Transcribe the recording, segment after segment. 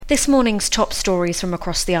This morning's top stories from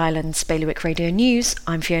across the islands. Bailiwick Radio News,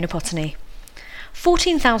 I'm Fiona Potney.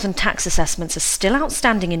 14,000 tax assessments are still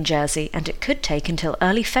outstanding in Jersey, and it could take until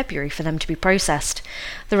early February for them to be processed.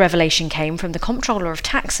 The revelation came from the Comptroller of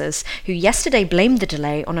Taxes, who yesterday blamed the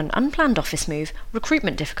delay on an unplanned office move,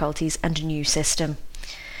 recruitment difficulties and a new system.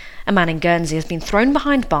 A man in Guernsey has been thrown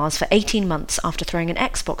behind bars for 18 months after throwing an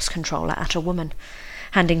Xbox controller at a woman.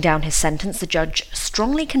 Handing down his sentence, the judge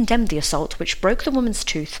strongly condemned the assault, which broke the woman's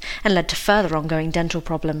tooth and led to further ongoing dental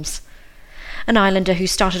problems. An islander who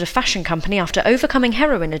started a fashion company after overcoming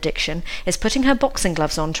heroin addiction is putting her boxing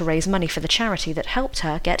gloves on to raise money for the charity that helped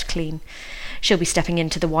her get clean. She'll be stepping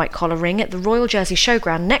into the white-collar ring at the Royal Jersey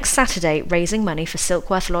Showground next Saturday, raising money for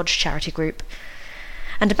Silkworth Lodge charity group.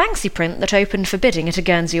 And a Banksy print that opened for bidding at a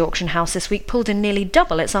Guernsey auction house this week pulled in nearly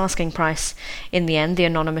double its asking price. In the end, the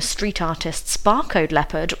anonymous street artist's barcode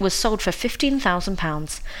leopard was sold for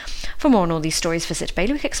 £15,000. For more on all these stories, visit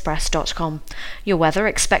bailiwickexpress.com. Your weather: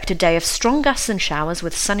 expect a day of strong gusts and showers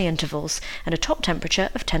with sunny intervals and a top temperature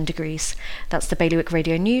of 10 degrees. That's the Bailiwick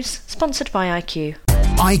Radio News, sponsored by IQ.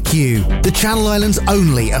 IQ, the Channel Islands'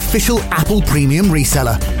 only official Apple premium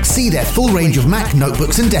reseller. See their full range of Mac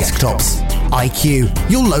notebooks and desktops.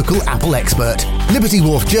 IQ, your local Apple expert. Liberty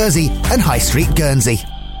Wharf, Jersey and High Street, Guernsey.